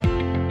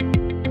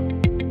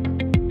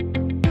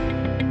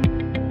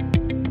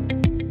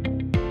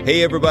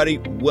Hey everybody,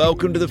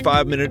 welcome to the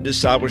 5-Minute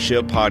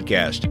Discipleship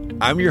Podcast.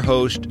 I'm your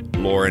host,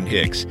 Lauren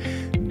Hicks.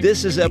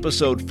 This is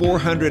episode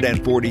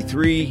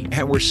 443,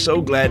 and we're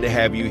so glad to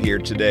have you here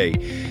today.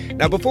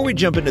 Now, before we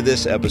jump into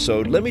this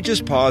episode, let me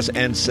just pause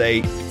and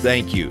say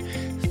thank you.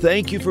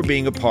 Thank you for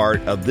being a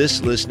part of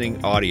this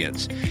listening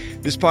audience.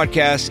 This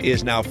podcast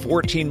is now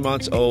 14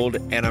 months old,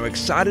 and I'm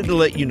excited to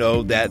let you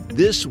know that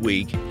this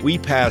week we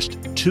passed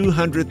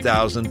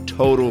 200,000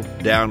 total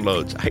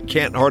downloads. I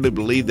can't hardly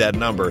believe that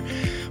number,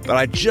 but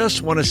I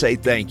just want to say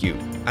thank you.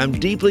 I'm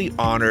deeply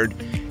honored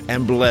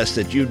and blessed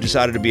that you've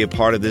decided to be a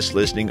part of this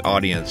listening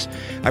audience.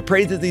 I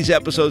pray that these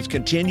episodes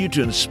continue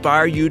to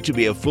inspire you to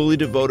be a fully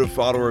devoted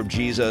follower of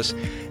Jesus.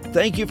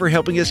 Thank you for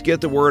helping us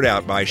get the word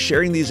out by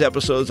sharing these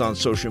episodes on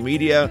social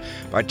media,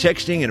 by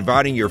texting and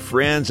inviting your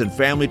friends and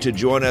family to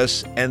join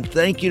us. And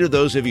thank you to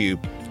those of you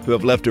who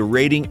have left a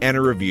rating and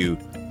a review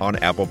on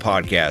Apple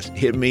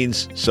Podcasts. It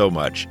means so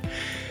much.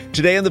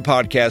 Today on the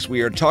podcast,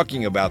 we are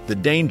talking about the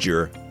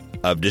danger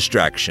of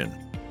distraction.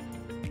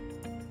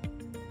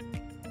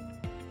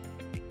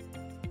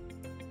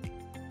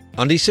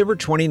 On December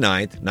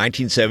 29th,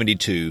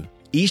 1972,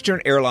 Eastern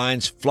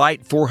Airlines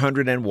Flight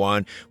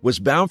 401 was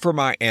bound for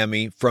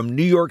Miami from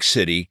New York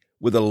City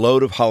with a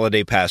load of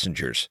holiday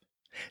passengers.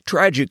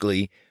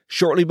 Tragically,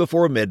 shortly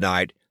before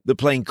midnight, the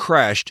plane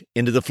crashed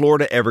into the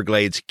Florida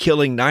Everglades,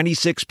 killing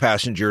 96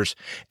 passengers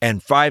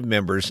and 5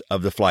 members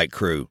of the flight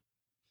crew.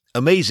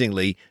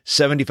 Amazingly,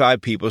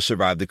 75 people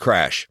survived the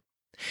crash.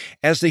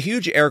 As the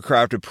huge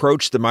aircraft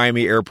approached the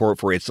Miami airport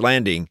for its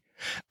landing,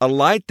 a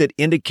light that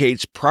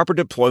indicates proper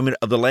deployment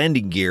of the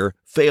landing gear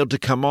failed to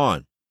come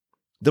on.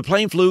 The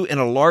plane flew in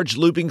a large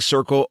looping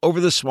circle over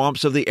the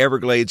swamps of the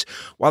Everglades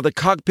while the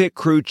cockpit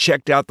crew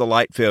checked out the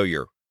light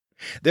failure.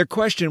 Their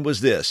question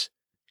was this: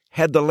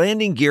 had the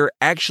landing gear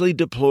actually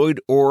deployed,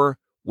 or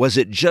was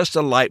it just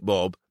a light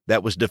bulb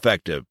that was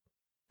defective?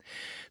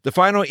 The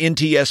final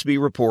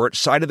NTSB report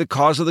cited the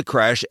cause of the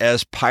crash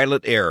as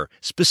pilot error,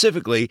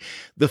 specifically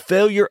the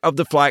failure of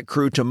the flight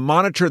crew to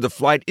monitor the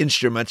flight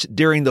instruments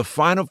during the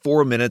final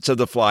 4 minutes of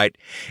the flight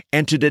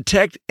and to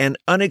detect an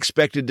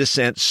unexpected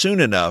descent soon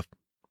enough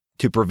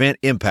to prevent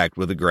impact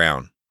with the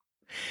ground.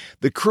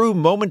 The crew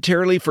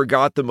momentarily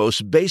forgot the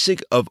most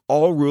basic of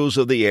all rules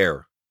of the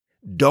air: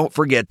 don't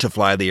forget to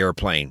fly the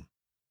airplane.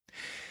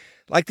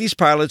 Like these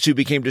pilots who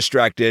became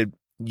distracted,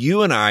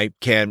 you and I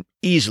can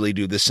easily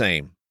do the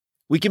same.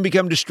 We can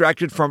become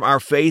distracted from our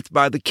faith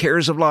by the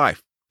cares of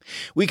life.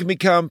 We can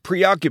become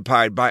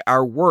preoccupied by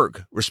our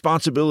work,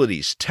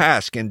 responsibilities,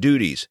 tasks, and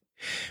duties.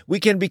 We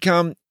can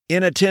become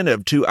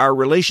inattentive to our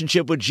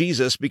relationship with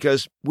Jesus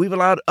because we've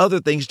allowed other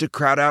things to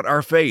crowd out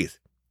our faith.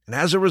 And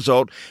as a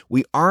result,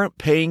 we aren't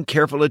paying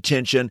careful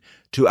attention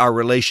to our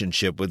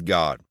relationship with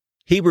God.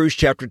 Hebrews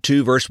chapter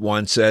 2, verse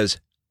 1 says,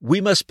 "We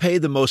must pay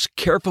the most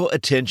careful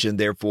attention,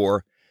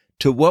 therefore,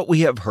 to what we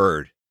have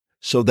heard,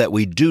 so that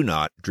we do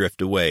not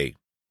drift away."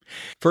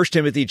 1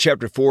 Timothy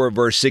chapter 4,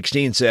 verse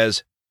 16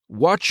 says,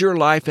 "Watch your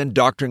life and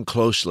doctrine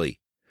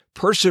closely.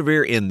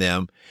 Persevere in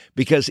them,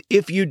 because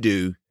if you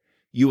do,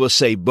 you will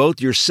save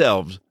both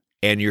yourselves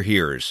and your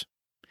hearers."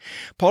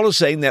 Paul is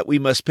saying that we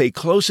must pay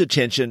close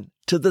attention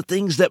to the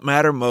things that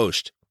matter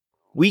most.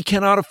 We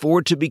cannot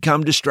afford to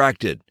become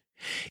distracted.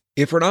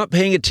 If we're not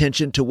paying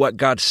attention to what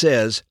God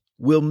says,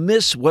 we'll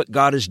miss what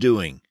God is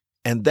doing,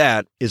 and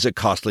that is a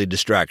costly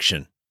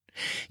distraction.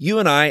 You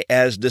and I,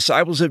 as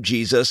disciples of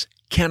Jesus,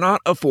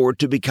 cannot afford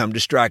to become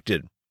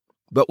distracted,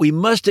 but we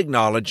must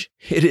acknowledge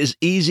it is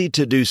easy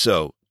to do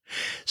so.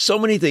 So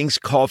many things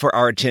call for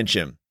our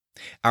attention.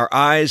 Our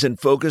eyes and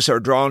focus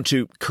are drawn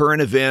to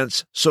current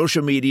events,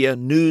 social media,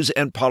 news,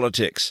 and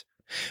politics.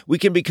 We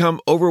can become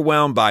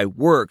overwhelmed by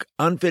work,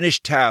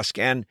 unfinished tasks,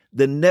 and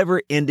the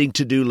never-ending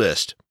to-do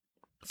list.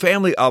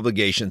 Family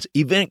obligations,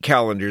 event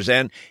calendars,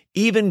 and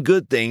even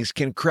good things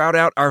can crowd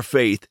out our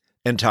faith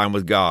and time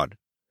with God.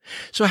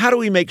 So how do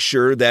we make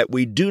sure that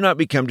we do not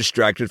become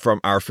distracted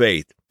from our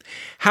faith?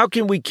 How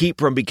can we keep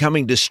from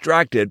becoming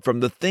distracted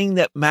from the thing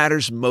that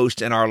matters most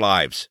in our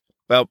lives?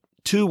 Well,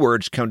 2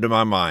 words come to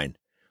my mind: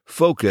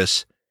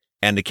 focus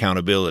and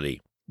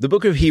accountability. The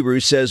book of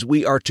Hebrews says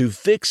we are to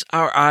fix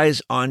our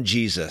eyes on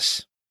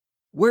Jesus.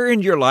 Where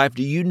in your life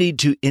do you need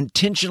to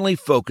intentionally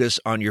focus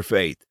on your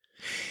faith?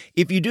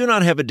 If you do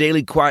not have a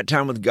daily quiet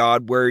time with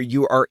God where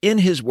you are in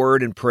His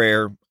Word and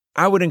prayer,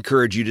 I would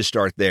encourage you to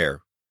start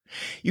there.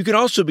 You can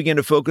also begin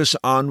to focus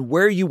on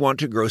where you want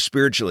to grow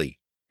spiritually.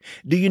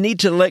 Do you need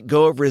to let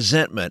go of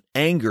resentment,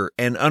 anger,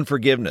 and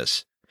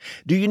unforgiveness?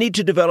 Do you need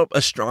to develop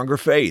a stronger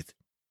faith?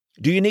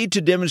 Do you need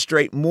to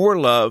demonstrate more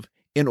love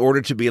in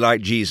order to be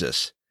like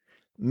Jesus?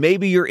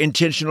 Maybe your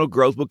intentional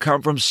growth will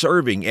come from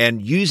serving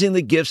and using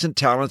the gifts and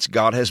talents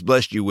God has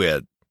blessed you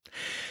with.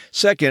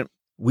 Second,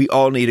 we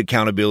all need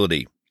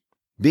accountability.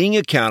 Being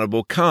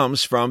accountable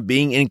comes from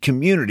being in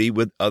community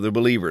with other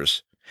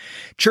believers.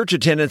 Church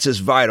attendance is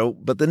vital,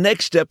 but the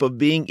next step of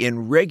being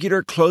in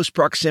regular close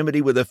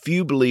proximity with a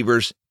few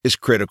believers is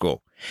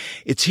critical.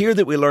 It's here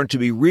that we learn to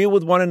be real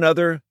with one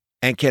another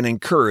and can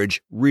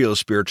encourage real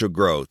spiritual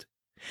growth.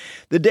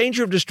 The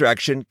danger of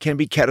distraction can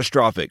be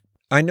catastrophic.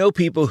 I know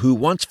people who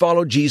once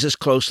followed Jesus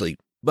closely,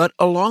 but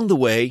along the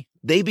way,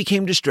 they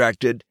became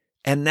distracted,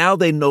 and now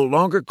they no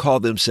longer call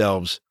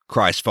themselves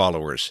Christ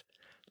followers.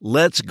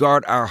 Let's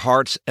guard our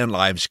hearts and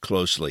lives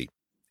closely.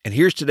 And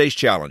here's today's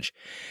challenge.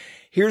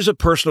 Here's a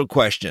personal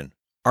question.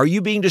 Are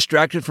you being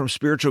distracted from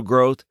spiritual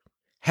growth?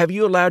 Have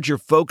you allowed your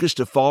focus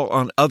to fall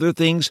on other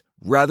things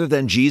rather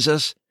than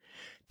Jesus?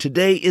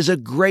 Today is a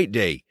great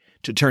day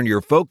to turn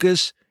your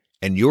focus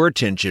and your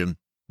attention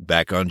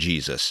back on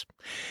Jesus.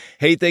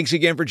 Hey, thanks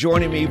again for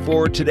joining me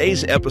for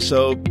today's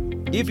episode.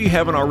 If you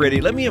haven't already,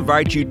 let me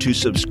invite you to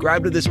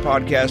subscribe to this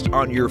podcast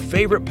on your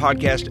favorite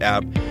podcast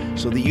app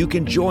so that you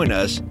can join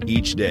us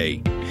each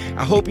day.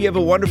 I hope you have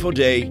a wonderful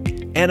day,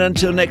 and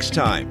until next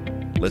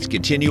time, let's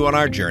continue on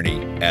our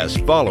journey as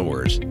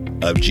followers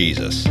of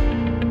Jesus.